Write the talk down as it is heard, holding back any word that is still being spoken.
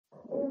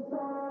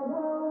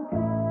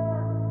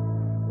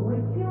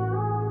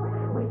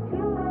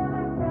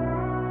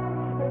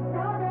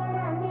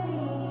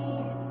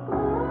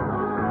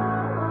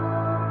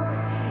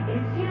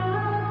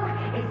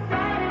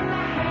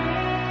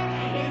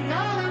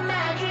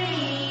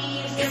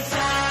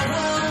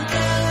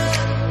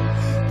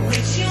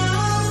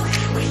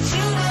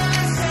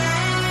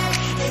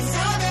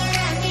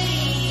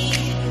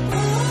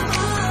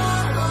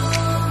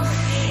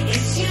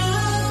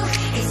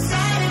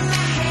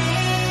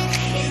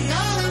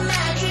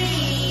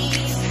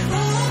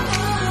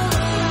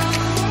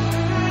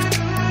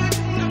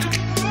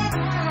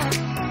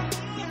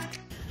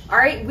All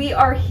right, we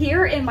are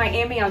here in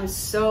Miami. I'm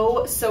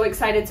so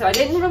excited. So I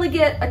didn't really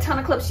get a ton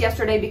of clips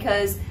yesterday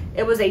because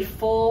it was a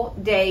full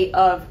day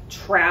of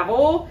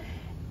travel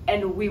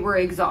and we were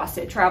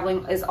exhausted.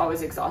 Traveling is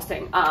always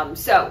exhausting.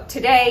 So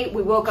today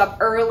we woke up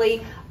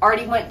early,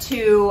 already went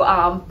to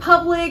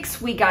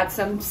Publix. We got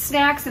some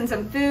snacks and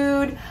some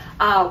food.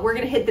 We're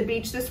gonna hit the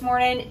beach this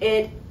morning.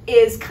 It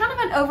is kind of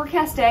an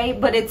overcast day,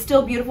 but it's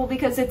still beautiful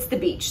because it's the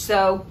beach.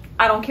 So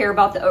I don't care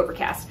about the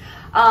overcast.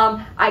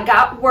 I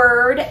got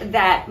word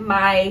that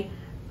my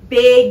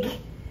big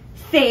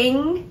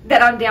thing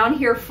that I'm down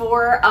here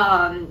for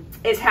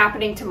is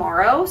happening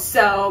tomorrow.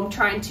 So I'm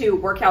trying to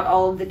work out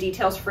all of the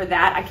details for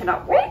that. I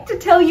cannot wait to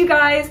tell you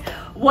guys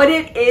what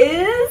it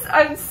is.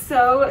 I'm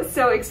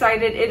so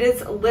excited. It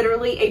is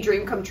literally a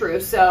dream come true.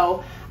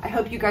 So I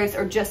hope you guys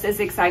are just as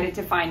excited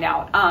to find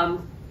out.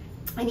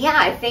 And yeah,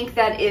 I think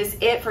that is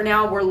it for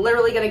now. We're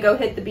literally gonna go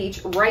hit the beach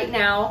right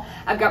now.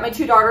 I've got my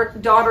two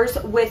daughters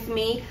with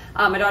me,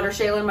 my daughter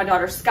Shayla and my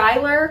daughter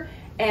Skylar.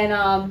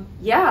 And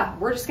yeah,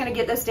 we're just gonna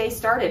get this day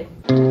started.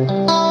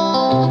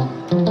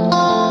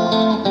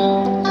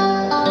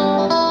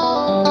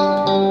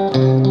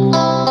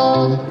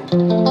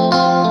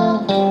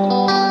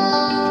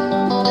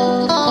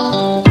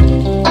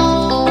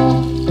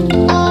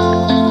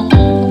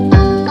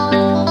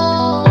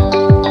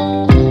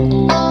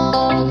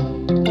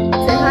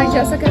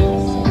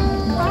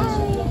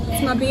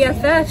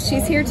 BFF,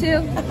 she's here too.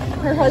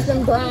 Her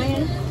husband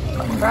Brian.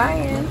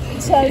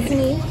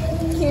 Chesney.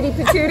 Cutie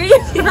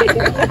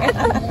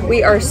patootie.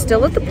 We are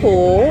still at the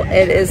pool.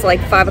 It is like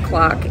 5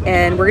 o'clock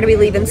and we're gonna be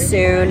leaving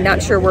soon.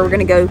 Not sure where we're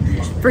gonna go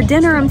for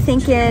dinner. I'm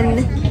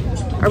thinking,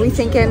 are we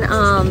thinking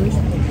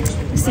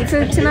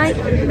seafood tonight,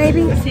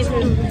 maybe?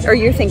 Seafood. Or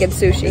you're thinking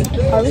sushi?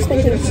 I was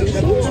thinking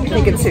sushi. I'm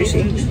thinking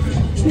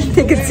sushi.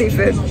 Thinking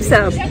seafood.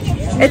 So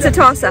it's a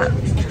toss up.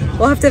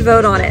 We'll have to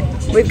vote on it.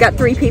 We've got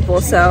 3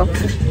 people, so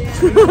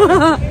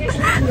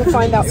we'll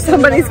find out.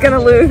 Somebody's gonna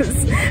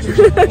lose.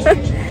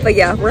 But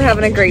yeah, we're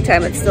having a great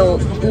time. It's still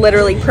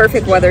literally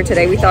perfect weather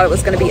today. We thought it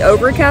was gonna be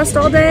overcast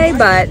all day,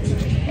 but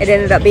it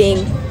ended up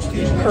being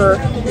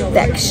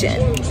perfection.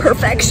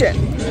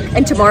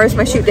 And tomorrow's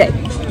my shoot day.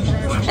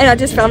 And I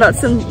just found out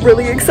some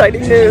really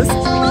exciting news.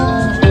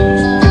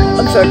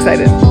 I'm so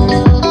excited.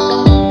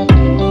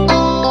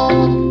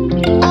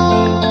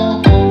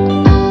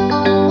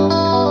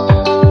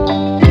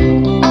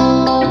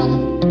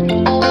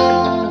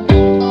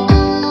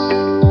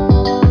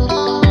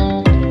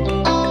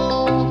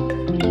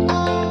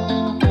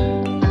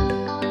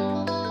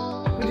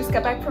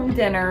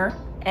 Dinner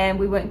and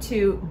we went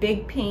to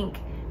Big Pink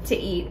to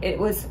eat. It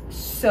was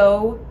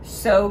so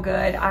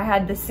good. I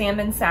had the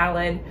salmon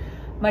salad.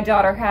 My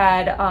daughter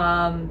had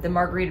the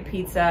margarita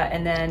pizza,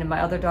 and then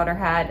my other daughter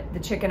had the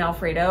chicken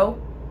Alfredo.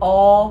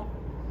 All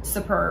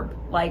superb,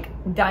 like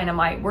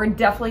dynamite. We're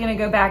definitely gonna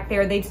go back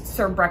there. They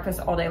serve breakfast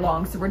all day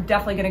long, so we're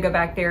definitely gonna go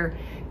back there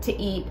to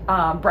eat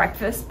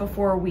breakfast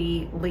before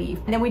we leave.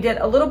 And then we did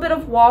a little bit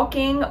of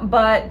walking,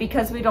 but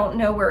because we don't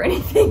know where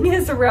anything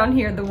is around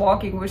here, the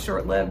walking was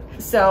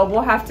short-lived. So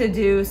we'll have to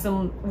do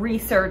some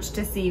research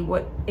to see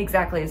what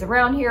exactly is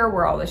around here,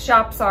 where all the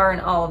shops are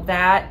and all of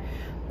that.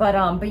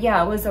 But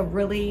yeah, it was a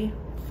really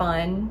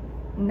fun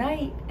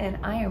night and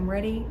I am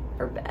ready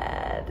for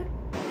bed.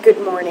 Good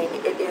morning.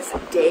 It is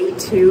day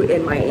 2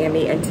 in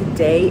Miami and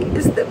today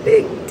is the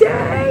big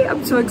day.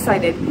 I'm so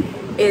excited.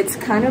 It's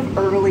kind of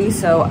early,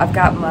 so I've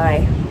got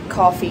my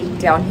coffee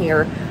down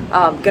here.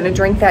 Gonna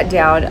drink that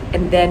down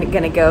and then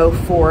gonna go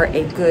for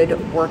a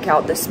good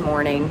workout this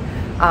morning.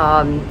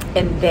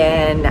 And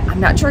then I'm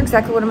not sure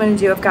exactly what I'm gonna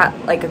do. I've got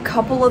like a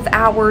couple of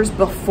hours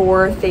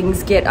before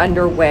things get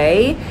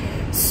underway.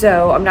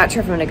 So I'm not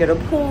sure if I'm gonna go to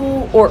the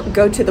pool or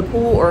go to the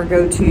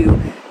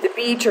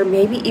beach, or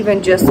maybe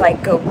even just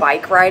like go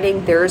bike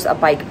riding. There's a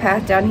bike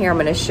path down here. I'm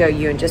gonna show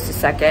you in just a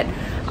second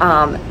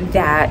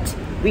that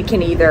we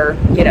can either,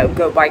 you know,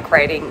 go bike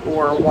riding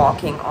or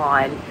walking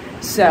on.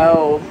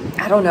 So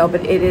I don't know,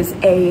 but it is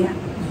a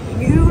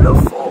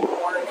beautiful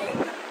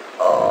morning.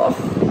 Oh,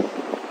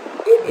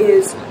 it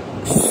is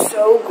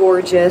so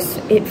gorgeous.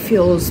 It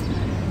feels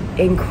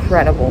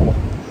incredible.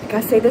 Like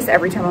I say this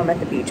every time I'm at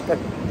the beach, but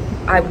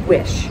I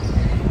wish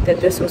that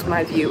this was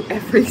my view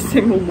every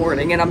single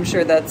morning. And I'm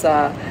sure that's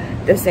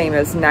the same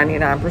as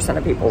 99%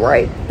 of people,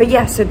 right? But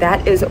yeah, so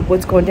that is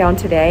what's going down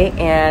today.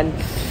 And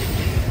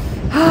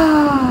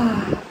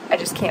I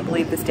just can't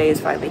believe this day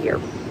is finally here.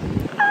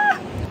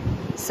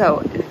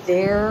 So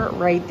there,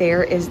 right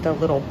there is the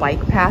little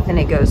bike path, and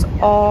it goes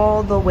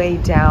all the way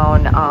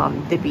down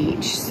the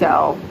beach.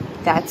 So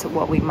that's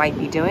what we might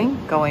be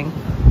doing, going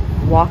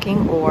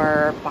walking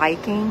or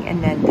biking.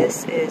 And then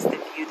this is the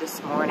view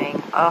this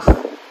morning.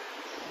 Ugh.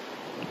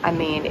 I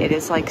mean, it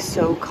is like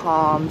so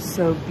calm,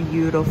 so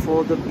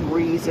beautiful. The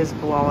breeze is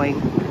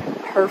blowing.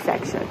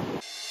 Perfection.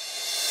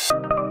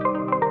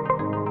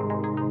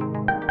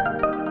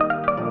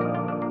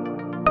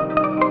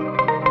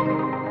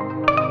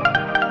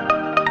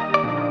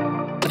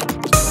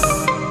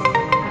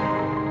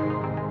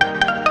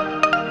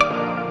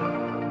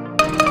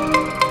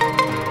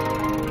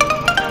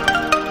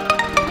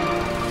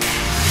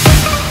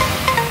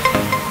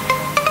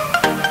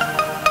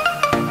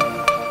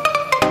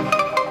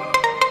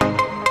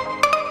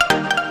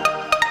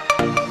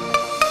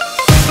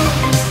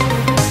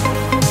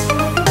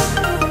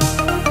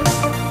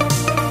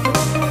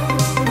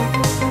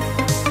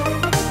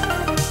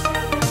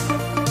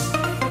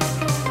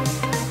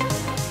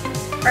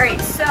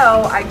 Alright, so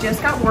I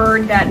just got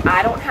word that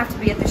I don't have to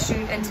be at the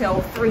shoot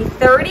until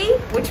 3:30,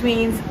 which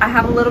means I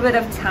have a little bit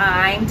of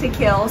time to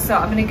kill. So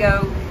I'm gonna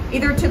go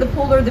either to the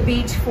pool or the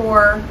beach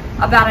for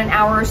about an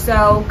hour or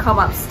so, come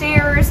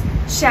upstairs,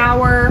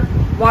 shower,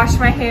 wash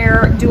my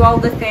hair, do all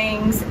the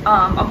things.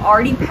 I'm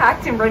already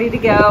packed and ready to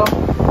go.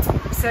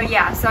 So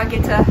yeah, so I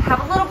get to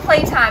have a little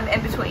playtime in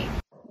between.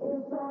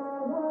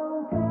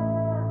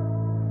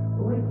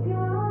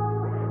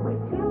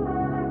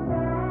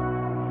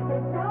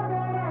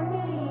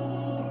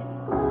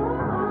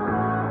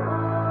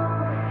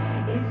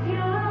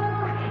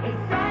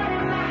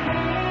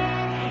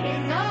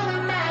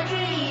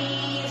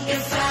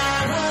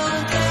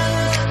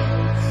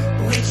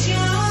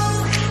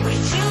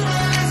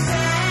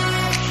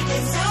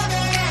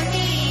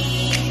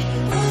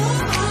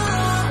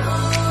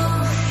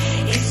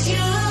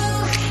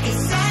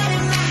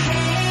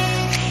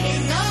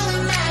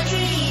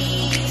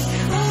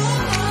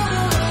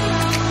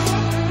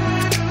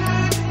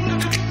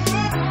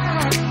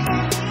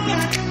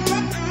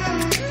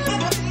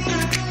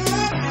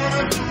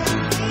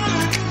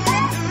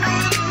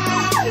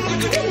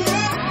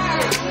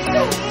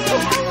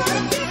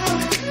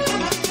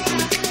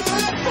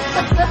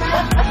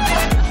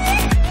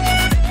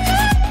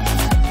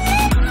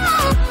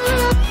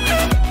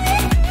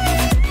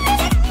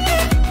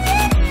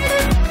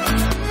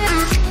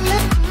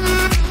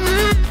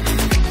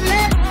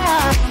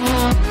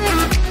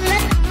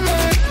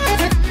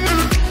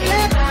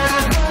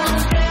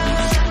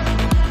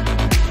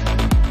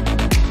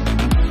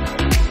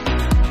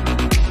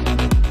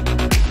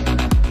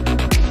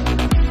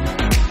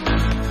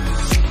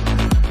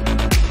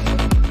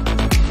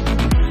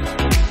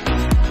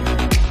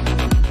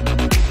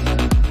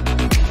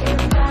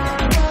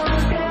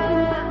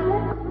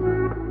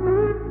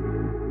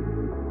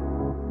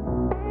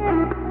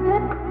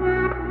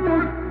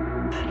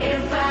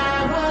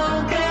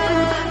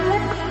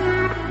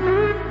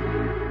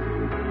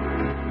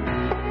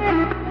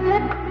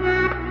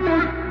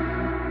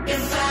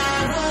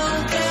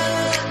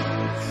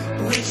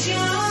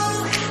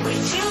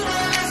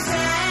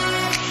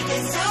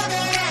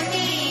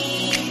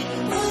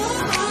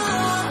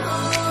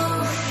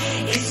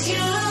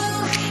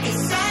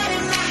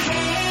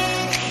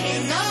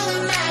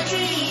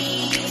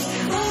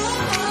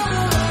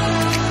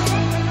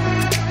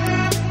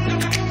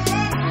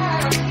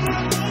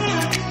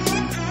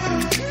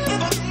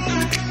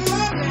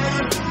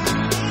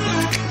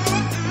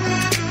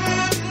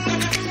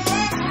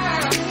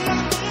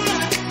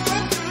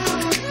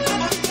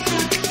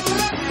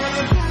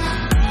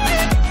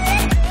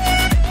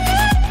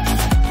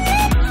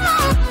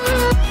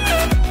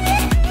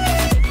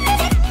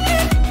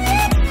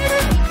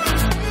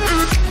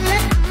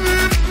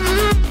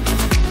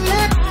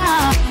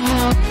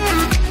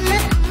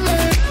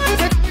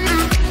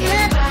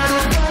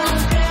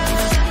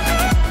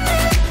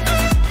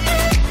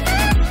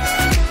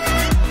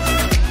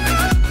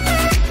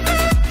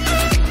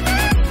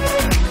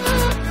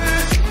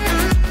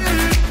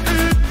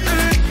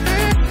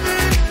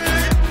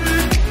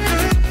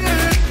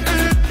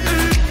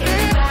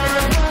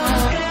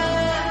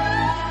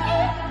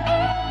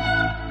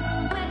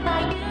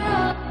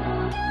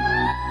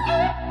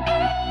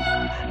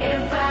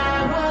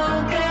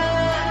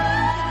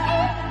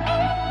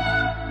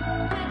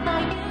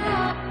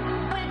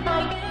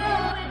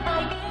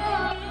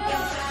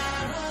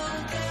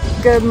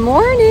 Good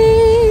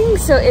morning.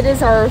 So it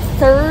is our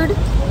third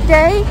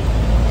day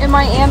in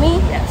Miami.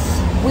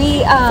 Yes. We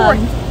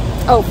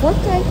fourth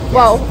day. Yes.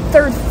 Well,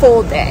 third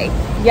full day.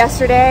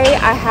 Yesterday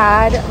I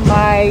had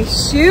my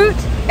shoot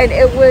and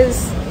it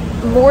was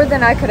more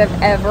than I could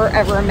have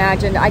ever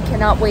imagined. I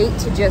cannot wait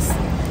to just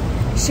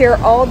share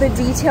all the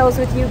details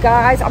with you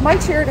guys. I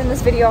might share it in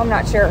this video, I'm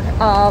not sure,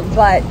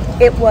 but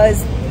it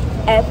was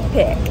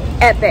epic.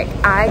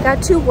 I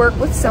got to work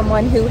with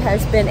someone who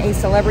has been a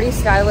celebrity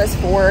stylist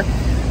for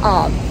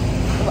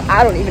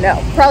I don't even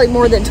know, probably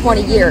more than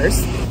 20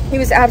 years. He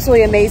was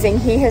absolutely amazing.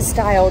 He has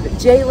styled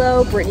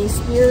J-Lo, Britney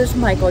Spears,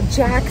 Michael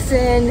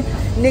Jackson,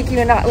 Nicki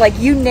Minaj, like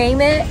you name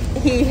it,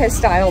 he has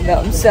styled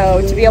them.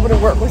 So to be able to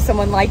work with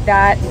someone like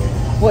that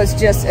was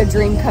just a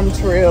dream come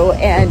true.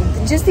 And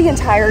just the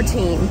entire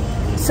team,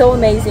 so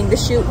amazing. The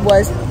shoot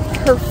was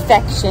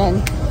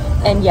perfection.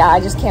 And yeah, I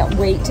just can't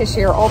wait to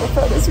share all the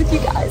photos with you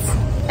guys.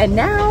 And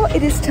now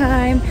it is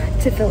time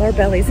to fill our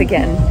bellies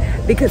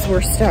again because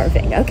we're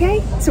starving,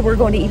 okay? So we're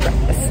going to eat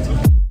breakfast.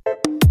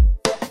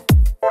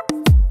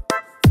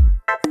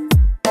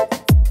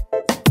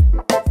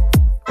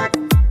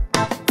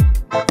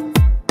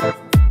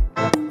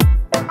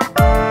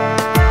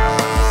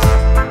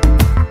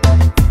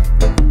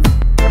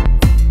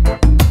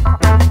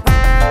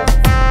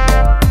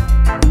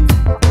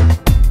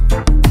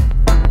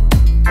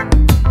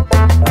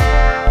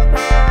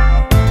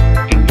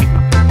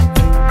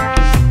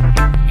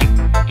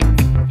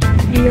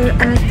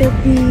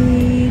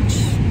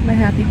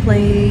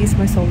 Place.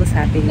 My soul is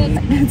happy.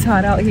 It's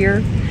hot out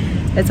here.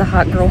 It's a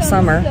hot girl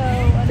summer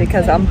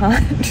because I'm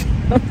hot.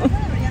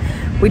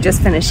 We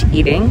just finished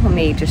eating. Let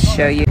me just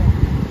show you.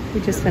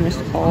 We just finished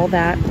all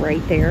that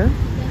right there.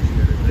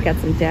 We got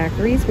some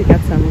daiquiris. We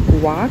got some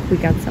guac. We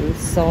got some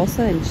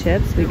salsa and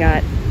chips. We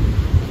got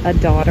a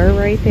daughter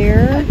right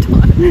there.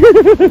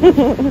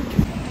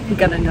 We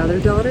got another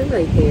daughter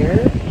right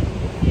there.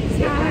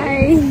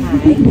 Hi.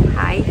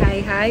 Hi.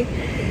 Hi. Hi.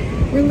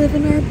 We're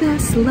living our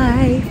best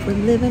life. We're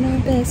living our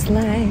best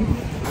life.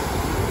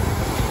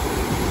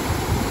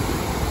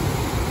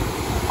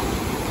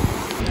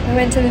 We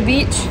went to the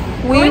beach.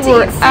 We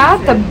were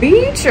at the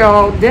beach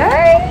all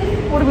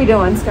day. What are we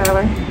doing,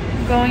 Skylar?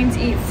 Going to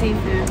eat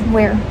seafood.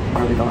 Where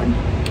are we going?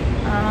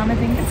 I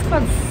think it's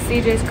called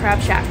CJ's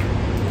Crab Shack.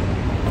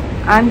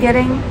 I'm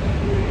getting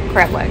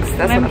crab legs.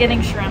 That's what I'm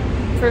getting shrimp,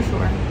 for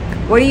sure.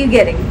 What are you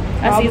getting?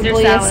 A Caesar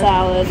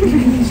salad.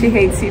 She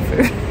hates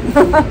seafood.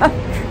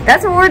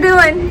 That's what we're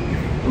doing.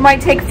 We might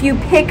take a few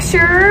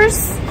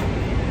pictures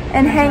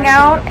and hang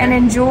out and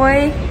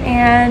enjoy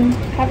and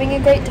having a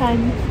great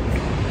time.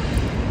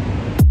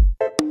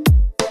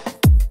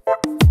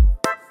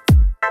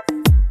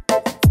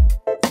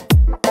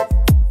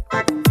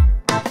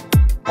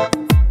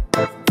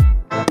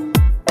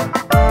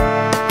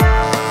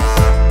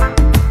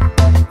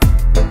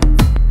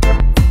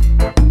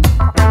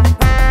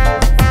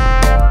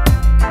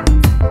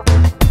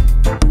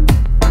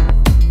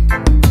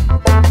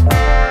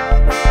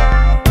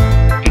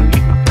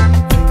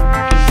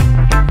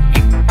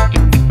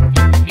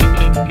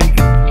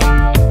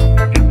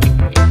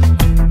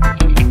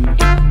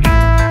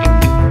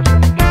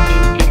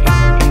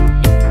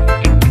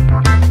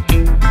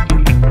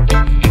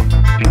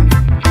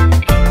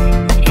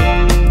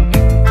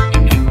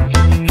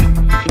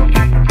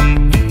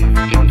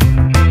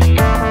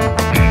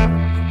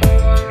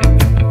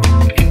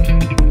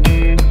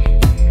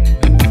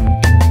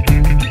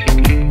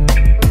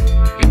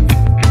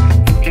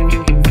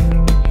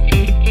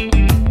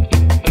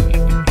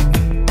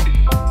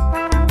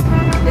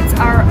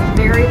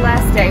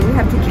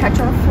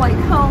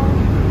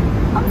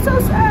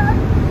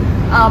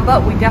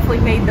 But we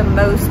definitely made the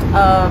most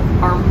of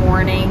our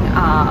morning.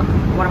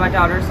 One of my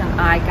daughters and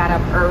I got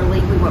up early.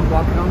 We went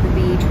walking on the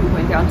beach. We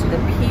went down to the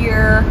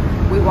pier.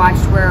 We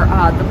watched where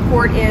the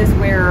port is,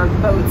 where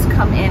boats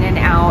come in and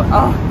out.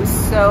 Oh, it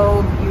was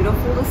so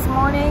beautiful this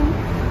morning.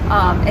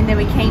 And then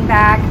we came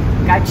back,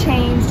 got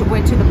changed,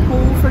 went to the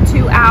pool for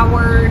 2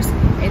 hours,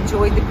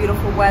 enjoyed the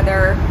beautiful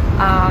weather,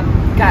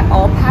 got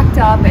all packed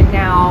up, and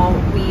now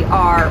we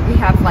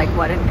have like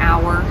what, an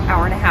hour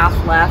and a half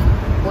left.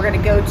 We're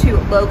gonna go to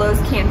Lolo's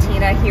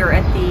Cantina here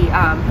at the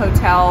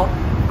hotel,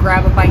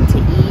 grab a bite to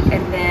eat,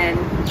 and then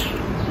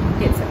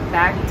get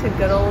back to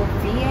good old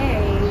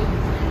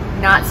VA.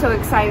 Not so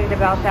excited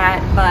about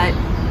that, but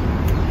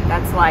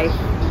that's life.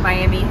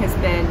 Miami has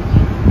been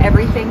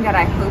everything that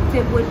I hoped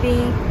it would be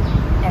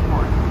and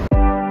more.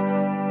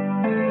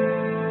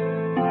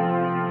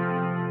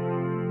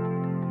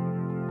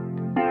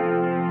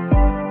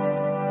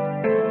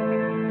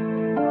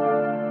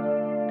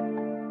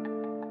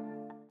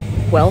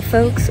 Well,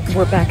 folks,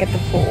 we're back at the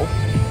pool.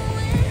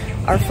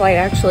 Our flight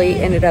actually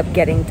ended up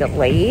getting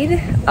delayed,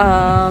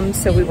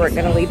 so we weren't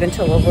gonna leave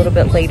until a little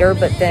bit later,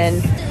 but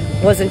then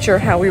wasn't sure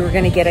how we were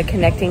gonna get a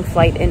connecting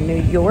flight in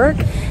New York.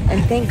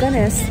 And thank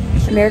goodness,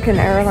 American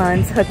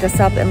Airlines hooked us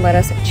up and let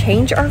us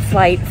change our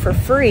flight for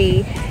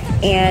free.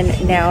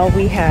 And now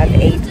we have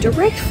a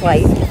direct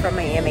flight from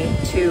Miami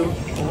to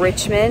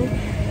Richmond,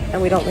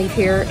 and we don't leave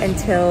here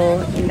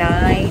until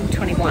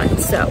 9:21.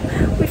 So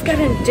we've got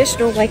an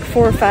additional like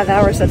 4 or 5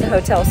 hours at the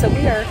hotel. So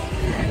we are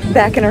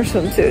back in our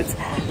swimsuits,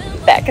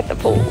 back at the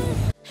pool.